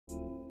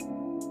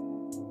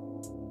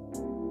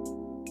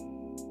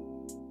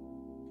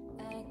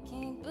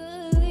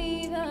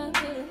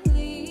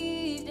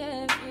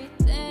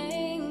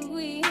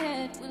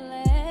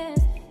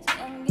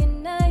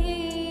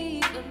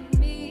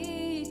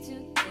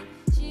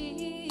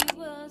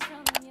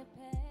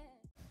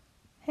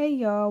Hey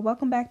y'all,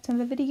 welcome back to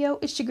another video.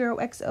 It's your girl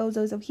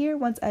XOXO here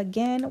once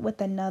again with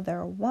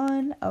another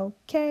one.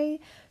 Okay,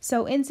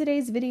 so in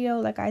today's video,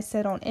 like I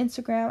said on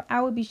Instagram,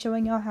 I will be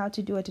showing y'all how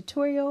to do a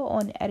tutorial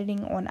on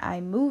editing on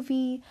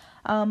iMovie,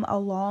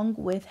 along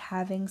with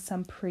having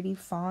some pretty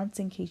fonts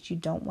in case you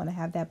don't want to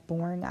have that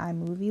boring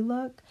iMovie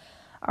look.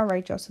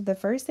 Alright y'all, so the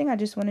first thing I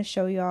just want to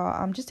show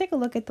y'all, just take a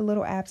look at the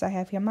little apps I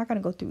have here. I'm not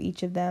going to go through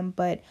each of them,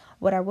 but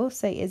what I will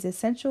say is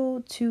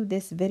essential to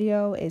this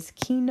video is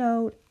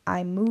Keynote,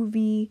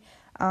 iMovie,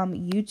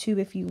 YouTube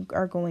if you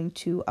are going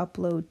to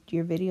upload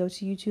your video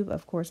to YouTube,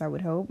 of course I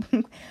would hope,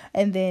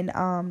 and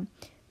then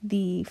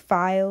the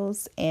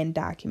files and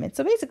documents.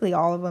 So basically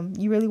all of them.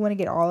 You really want to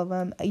get all of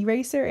them.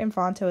 Eraser and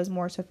Fonto is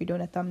more so if you're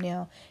doing a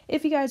thumbnail.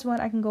 If you guys want,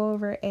 I can go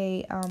over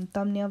a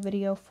thumbnail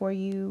video for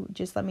you.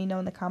 Just let me know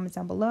in the comments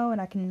down below and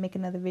I can make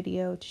another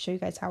video to show you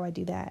guys how I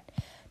do that.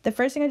 The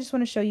first thing I just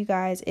want to show you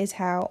guys is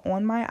how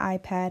on my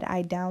iPad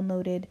I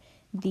downloaded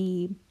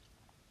the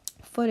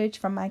footage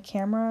from my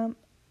camera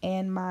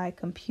and my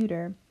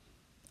computer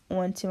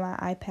onto my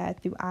iPad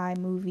through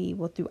iMovie,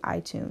 well through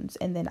iTunes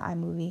and then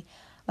iMovie.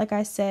 Like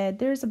I said,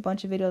 there's a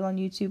bunch of videos on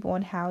YouTube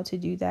on how to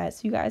do that,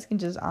 so you guys can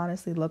just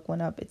honestly look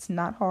one up. It's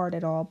not hard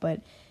at all,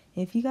 but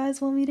if you guys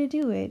want me to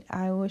do it,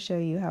 I will show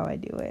you how I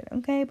do it,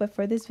 okay? But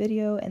for this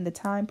video and the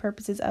time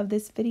purposes of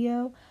this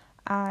video,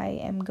 I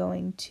am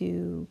going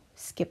to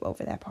skip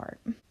over that part.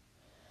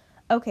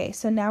 Okay,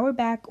 so now we're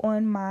back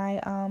on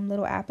my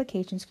little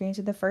application screen.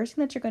 So the first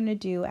thing that you're going to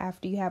do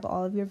after you have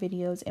all of your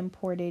videos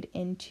imported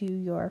into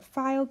your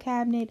file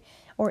cabinet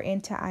or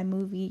into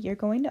iMovie, you're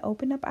going to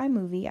open up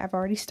iMovie. I've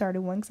already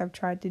started one because I've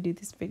tried to do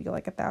this video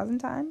like 1,000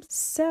 times.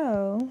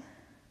 So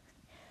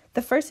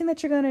the first thing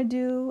that you're going to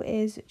do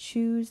is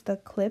choose the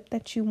clip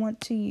that you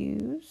want to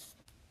use.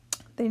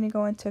 Then you're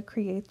going to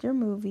create your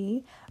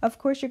movie. Of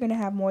course, you're going to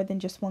have more than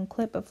just one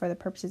clip, but for the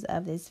purposes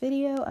of this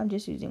video, I'm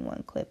just using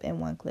one clip and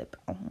one clip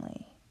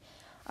only.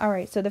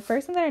 Alright, so the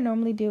first thing that I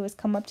normally do is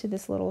come up to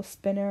this little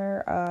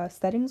spinner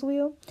settings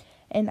wheel,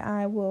 and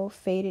I will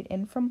fade it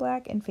in from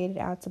black and fade it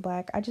out to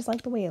black. I just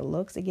like the way it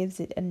looks. It gives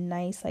it a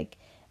nice, like,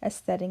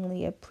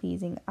 aesthetically a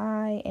pleasing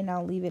eye, and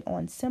I'll leave it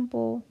on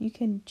simple. You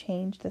can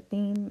change the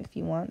theme if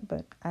you want,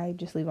 but I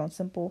just leave it on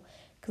simple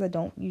because I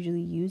don't usually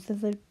use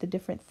the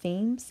different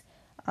themes.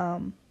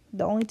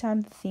 The only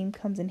time the theme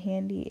comes in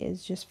handy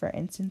is just, for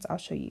instance, I'll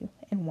show you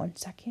in 1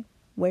 second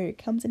where it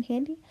comes in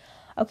handy.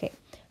 Okay,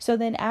 so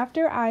then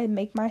after I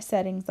make my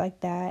settings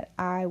like that,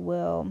 I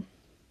will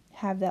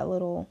have that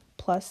little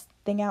plus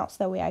thing out so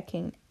that way I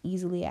can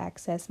easily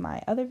access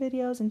my other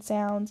videos and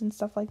sounds and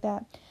stuff like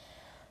that.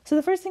 So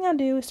the first thing I'll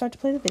do is start to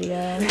play the video.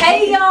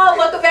 Hey y'all,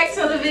 welcome back to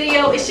another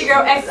video. It's your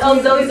girl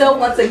XOXO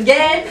once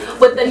again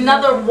with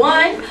another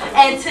one.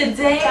 And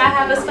today I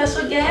have a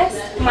special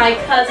guest, my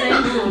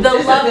cousin, the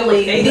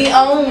lovely, the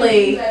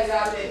only,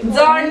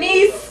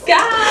 Darnice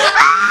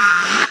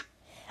Skye.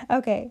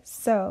 Okay,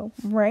 so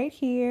right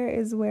here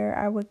is where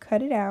I would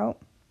cut it out.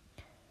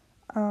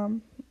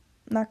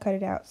 Not cut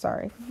it out,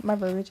 sorry, my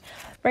verbiage.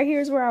 Right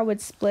here is where I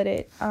would split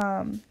it.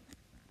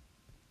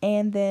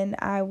 And then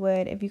I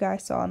would, if you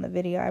guys saw in the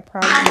video, I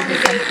probably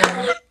did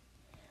something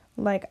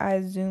like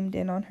I zoomed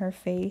in on her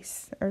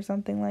face or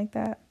something like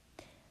that.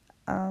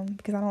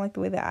 Because I don't like the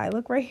way that I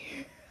look right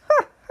here.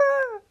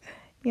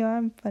 You know,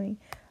 I'm funny.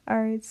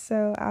 Alright,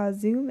 so I'll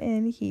zoom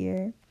in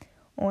here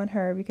on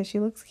her because she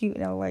looks cute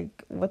and I'm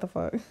like, what the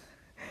fuck?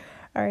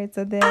 Alright,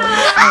 so then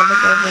I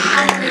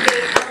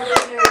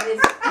look over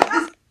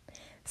again.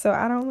 So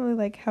I don't really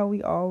like how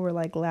we all were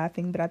like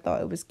laughing, but I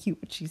thought it was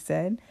cute what she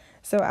said.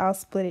 So I'll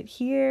split it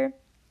here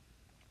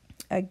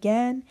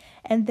again.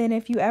 And then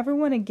if you ever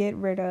want to get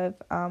rid of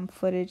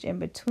footage in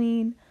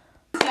between,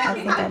 I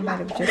think I might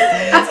have just done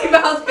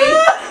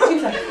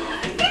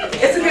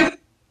it.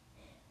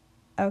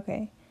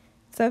 Okay.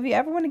 So if you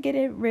ever want to get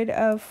rid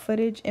of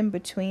footage in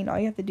between, all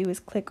you have to do is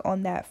click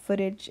on that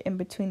footage in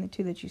between the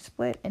two that you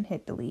split and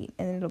hit delete,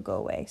 and then it'll go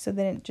away. So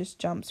then it just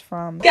jumps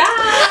from here and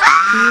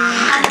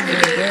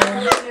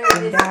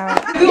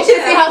out. You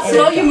should see how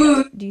slow you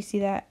move. Do you see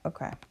that?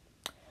 Okay.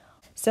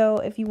 So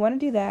if you want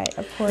to do that,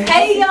 of course,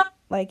 hey y'all,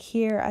 like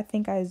here, I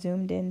think I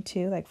zoomed in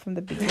too, like from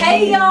the beginning.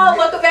 Hey y'all,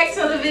 welcome back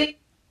to another video.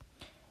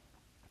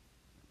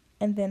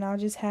 And then I'll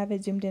just have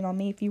it zoomed in on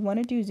me. If you want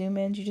to do zoom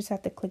ins, you just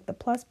have to click the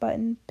plus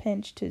button,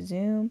 pinch to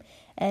zoom.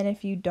 And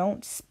if you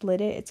don't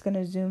split it, it's going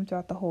to zoom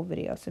throughout the whole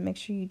video. So make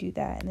sure you do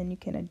that. And then you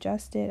can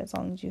adjust it as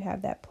long as you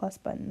have that plus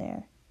button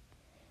there.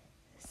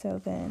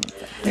 So then.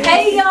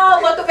 Hey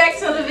y'all, welcome back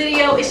to another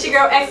video. It's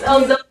your girl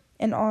XOXO.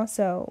 And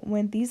also,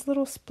 when these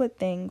little split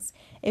things,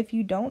 if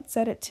you don't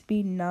set it to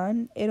be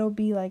none, it'll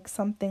be like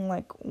something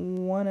like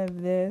one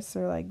of this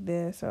or like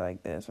this or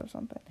like this or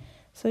something.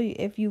 So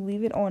if you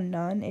leave it on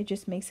none, it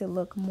just makes it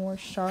look more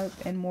sharp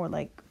and more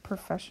like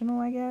professional,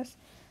 I guess.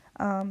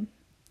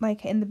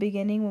 Like in the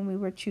beginning when we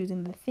were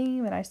choosing the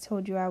theme, and I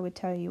told you I would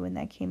tell you when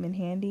that came in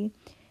handy.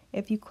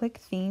 If you click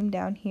theme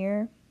down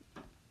here,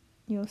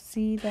 you'll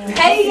see that.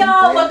 Hey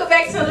y'all, welcome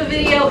back to another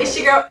video. It's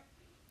your girl.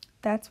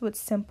 That's what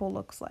simple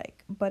looks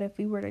like. But if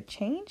we were to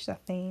change the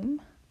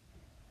theme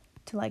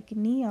to like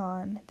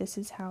neon, this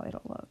is how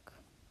it'll look.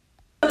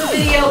 The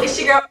video, it's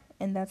your girl.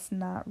 And that's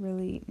not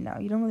really, no,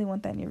 you don't really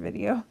want that in your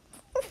video.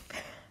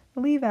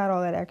 Leave out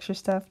all that extra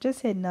stuff.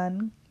 Just hit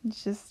none.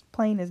 It's just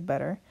plain is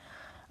better.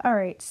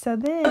 Alright, so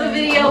then The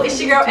video,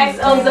 it's your girl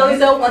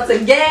XOXO once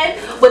again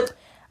with.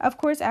 Of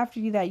course, after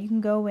you do that, you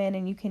can go in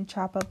and you can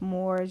chop up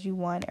more as you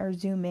want or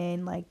zoom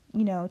in, like,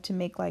 you know, to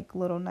make like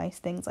little nice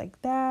things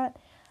like that.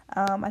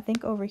 I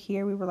think over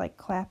here we were like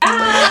clapping.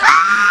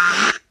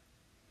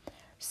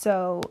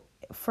 So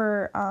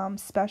for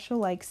special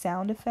like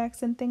sound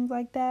effects and things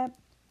like that,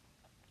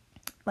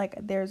 like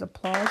there's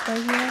applause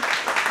right here.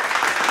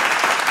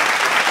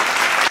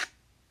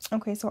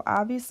 Okay, so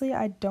obviously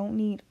I don't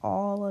need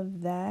all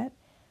of that,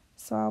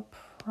 so I'll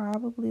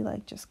probably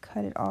like just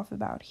cut it off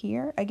about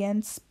here.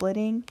 Again,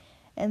 splitting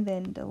and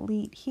then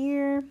delete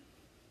here.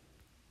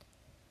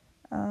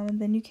 And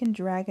then you can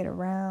drag it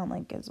around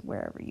like as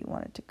wherever you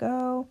want it to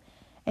go.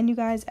 And you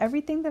guys,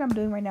 everything that I'm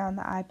doing right now on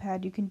the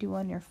iPad, you can do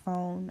on your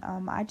phone.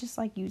 I just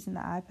like using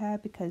the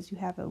iPad because you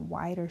have a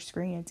wider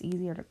screen. It's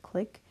easier to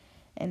click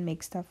and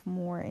make stuff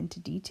more into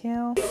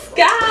detail.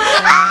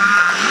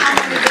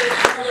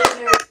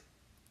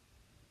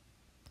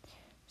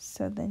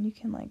 So then you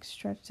can like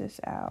stretch this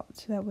out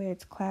so that way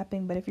it's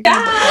clapping. But if you're gonna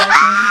be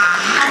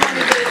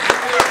clapping,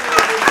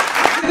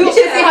 You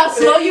should see how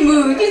slow you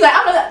move. He's like,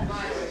 I'm gonna.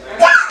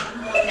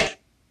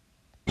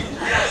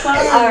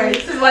 Alright,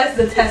 this is why it's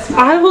the test.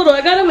 Hold on,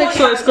 I gotta make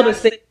sure it's gonna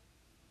stay.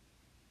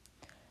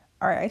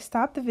 alright, I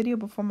stopped the video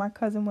before my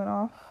cousin went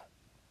off.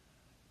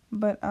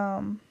 But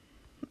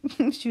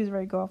she was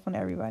ready to go off on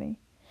everybody.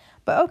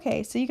 But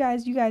okay, so you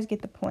guys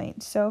get the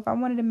point. So if I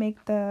wanted to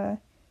make the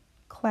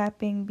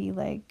clapping be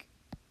like,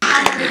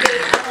 You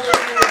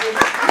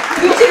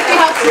should see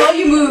how slow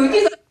you move.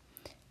 He's like,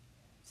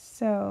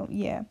 so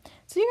yeah,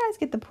 so you guys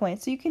get the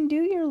point. So you can do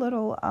your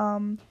little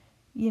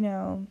you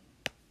know,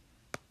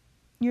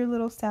 your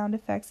little sound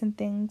effects and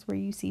things where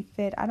you see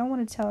fit. I don't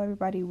want to tell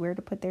everybody where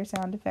to put their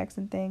sound effects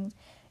and things.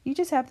 You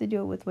just have to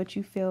do it with what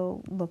you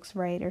feel looks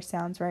right or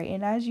sounds right.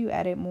 And as you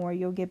edit more,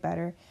 you'll get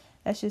better.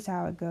 That's just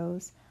how it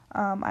goes.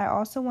 I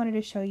also wanted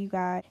to show you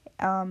guys,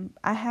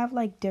 I have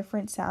like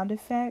different sound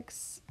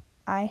effects.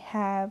 I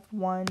have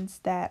ones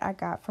that I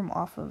got from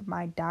off of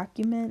my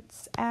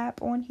Documents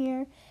app on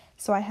here.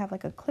 So I have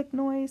like a click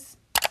noise.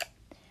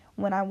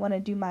 When I want to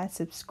do my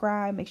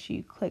subscribe, make sure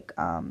you click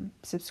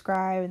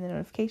subscribe and the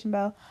notification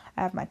bell.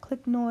 I have my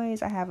click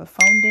noise. I have a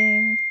phone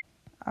ding.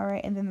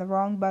 Alright, and then the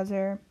wrong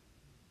buzzer.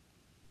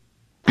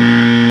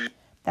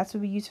 That's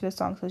what we use for the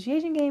song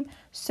association game.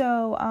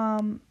 So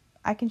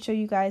I can show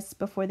you guys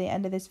before the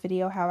end of this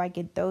video how I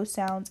get those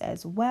sounds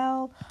as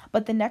well.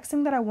 But the next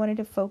thing that I wanted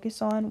to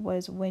focus on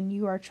was when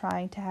you are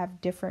trying to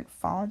have different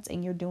fonts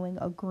and you're doing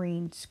a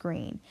green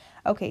screen.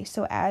 Okay,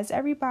 so as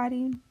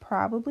everybody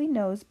probably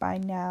knows by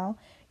now,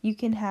 you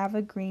can have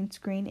a green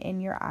screen in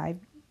your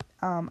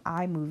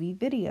iMovie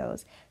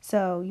videos.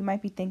 So you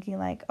might be thinking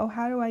like, oh,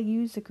 how do I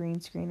use the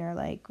green screen? Or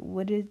like,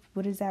 what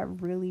is that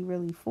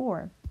really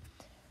for?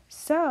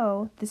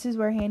 So this is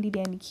where handy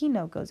dandy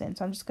Keynote goes in.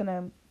 So I'm just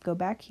gonna go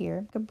back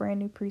here, a brand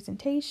new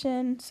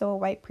presentation. So a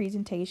white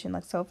presentation.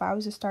 Like, so if I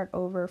was to start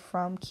over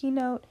from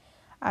Keynote,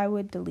 I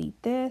would delete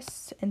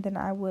this and then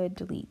I would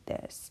delete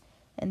this.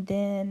 And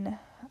then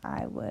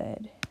I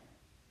would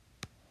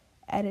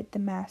edit the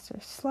master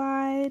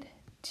slide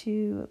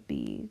to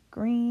be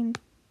green.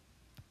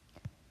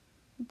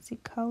 Let's see,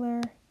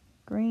 color,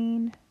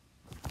 green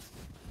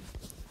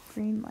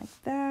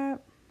like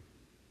that.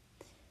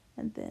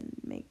 And then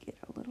make it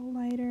a little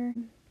lighter.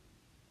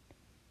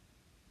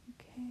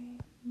 Okay,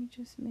 let me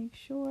just make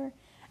sure.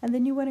 And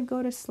then you want to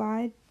go to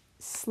slide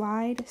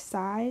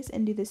size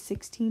and do the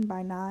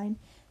 16:9.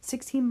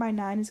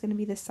 16:9 is going to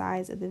be the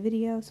size of the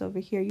video. So over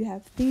here you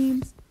have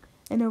themes,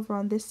 and over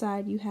on this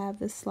side you have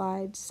the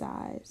slide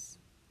size.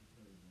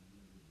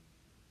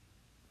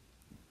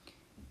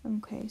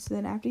 Okay, so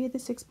then after you hit the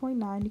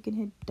 6.9, you can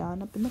hit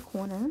done up in the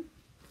corner.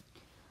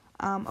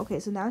 Okay,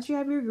 so now that you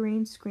have your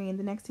green screen,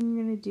 the next thing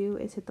you're going to do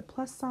is hit the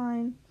plus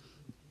sign,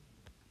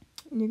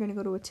 and you're going to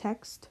go to a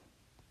text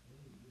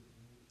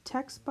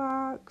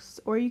box,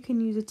 or you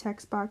can use a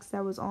text box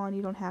that was on.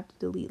 You don't have to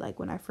delete, like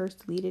when I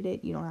first deleted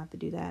it, you don't have to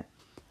do that.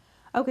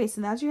 Okay,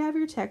 so now that you have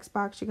your text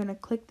box, you're going to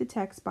click the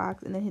text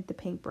box and then hit the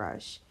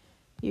paintbrush.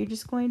 You're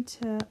just going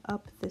to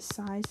up the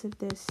size of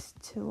this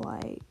to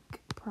like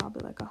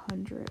probably like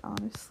 100,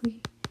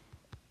 honestly.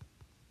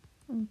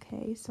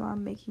 Okay, so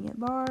I'm making it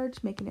large.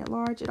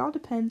 It all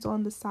depends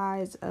on the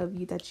size of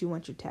you that you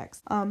want your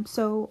text.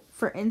 So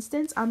for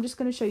instance, I'm just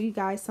going to show you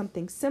guys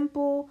something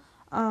simple,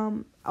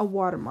 a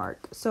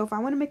watermark. So if I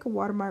want to make a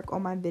watermark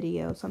on my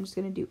video, so I'm just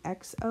going to do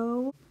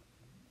XO.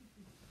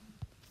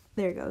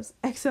 There it goes.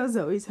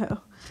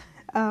 XOXO.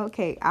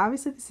 Okay,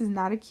 obviously this is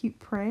not a cute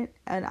print,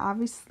 and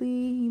obviously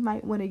you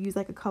might want to use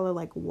like a color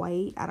like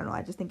white. I don't know,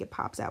 I just think it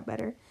pops out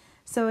better.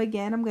 So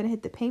again, I'm going to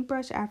hit the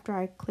paintbrush after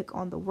I click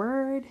on the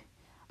word.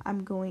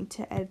 I'm going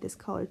to edit this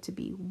color to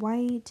be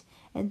white,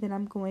 and then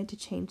I'm going to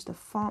change the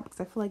font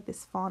because I feel like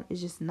this font is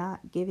just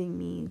not giving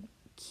me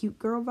cute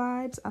girl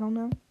vibes. I don't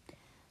know.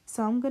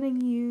 So I'm gonna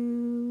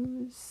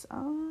use,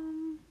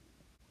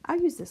 I'll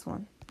use this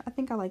one. I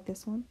think I like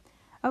this one.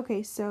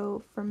 Okay,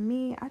 so for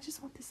me, I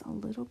just want this a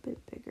little bit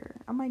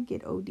bigger. I might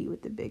get OD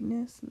with the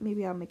bigness.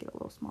 Maybe I'll make it a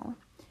little smaller.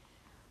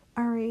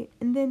 Alright,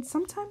 and then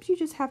sometimes you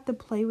just have to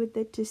play with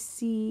it to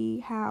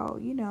see how,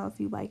 you know, if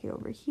you like it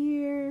over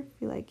here,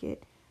 if you like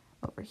it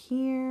over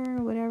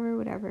here,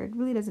 whatever. It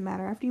really doesn't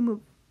matter. After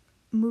you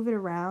move it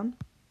around,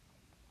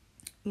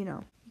 you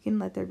know, you can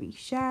let there be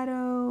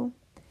shadow.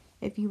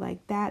 If you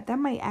like that, that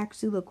might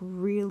actually look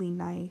really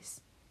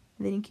nice.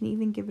 And then you can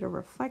even give it a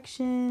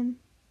reflection.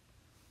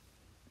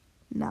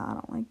 Nah, I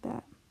don't like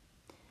that.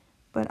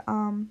 But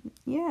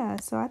yeah,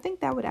 so I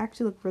think that would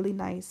actually look really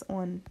nice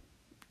on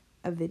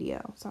a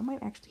video. So I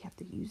might actually have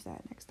to use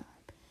that next time.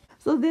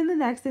 So then the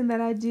next thing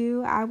that I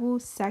do, I will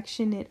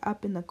section it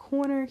up in the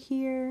corner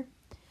here,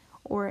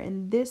 or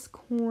in this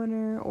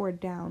corner, or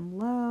down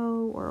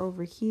low, or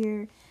over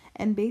here.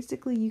 And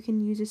basically you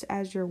can use this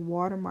as your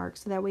watermark,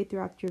 so that way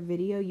throughout your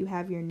video you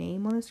have your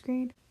name on the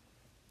screen.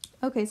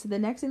 Okay, so the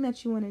next thing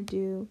that you want to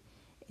do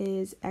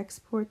is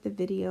export the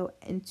video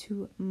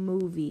into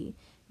movie.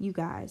 You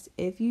guys,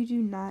 if you do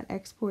not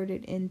export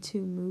it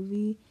into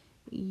movie,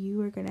 you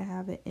are going to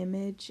have an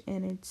image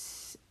and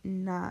it's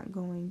not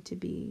going to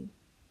be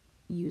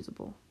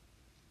usable.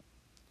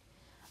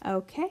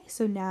 Okay,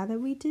 so now that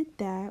we did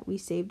that, we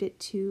saved it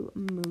to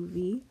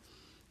movie.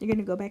 You're going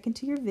to go back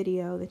into your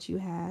video that you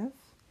have,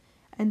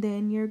 and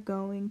then you're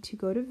going to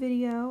go to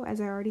video. As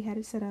I already had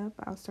it set up,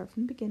 I'll start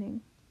from the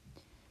beginning.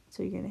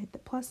 So you're going to hit the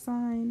plus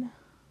sign,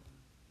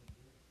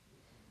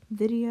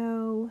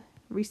 video,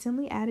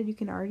 recently added. You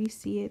can already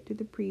see it through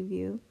the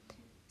preview.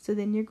 So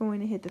then you're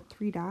going to hit the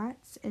 3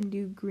 dots and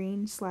do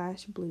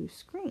green/blue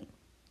screen.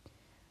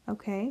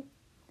 Okay,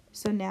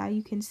 so now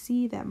you can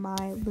see that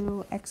my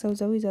little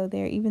XOXO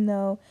there, even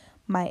though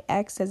my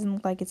X doesn't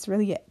look like it's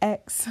really an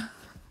X.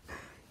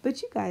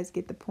 But you guys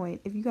get the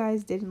point. If you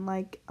guys didn't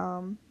like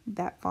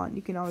that font,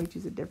 you can always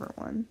use a different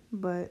one.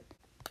 But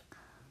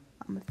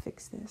I'm going to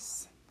fix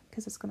this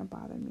because it's going to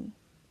bother me.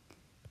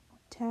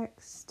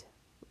 Text,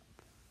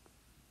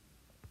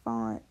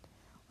 font.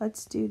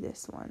 Let's do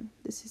this one.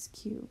 This is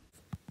cute.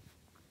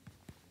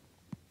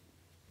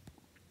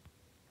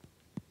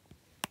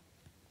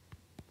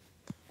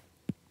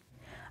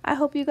 I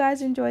hope you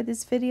guys enjoyed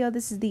this video.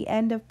 This is the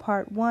end of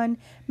part 1.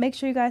 Make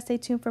sure you guys stay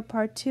tuned for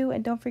part 2.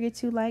 And don't forget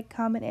to like,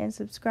 comment, and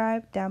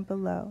subscribe down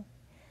below.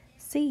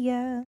 See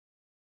ya!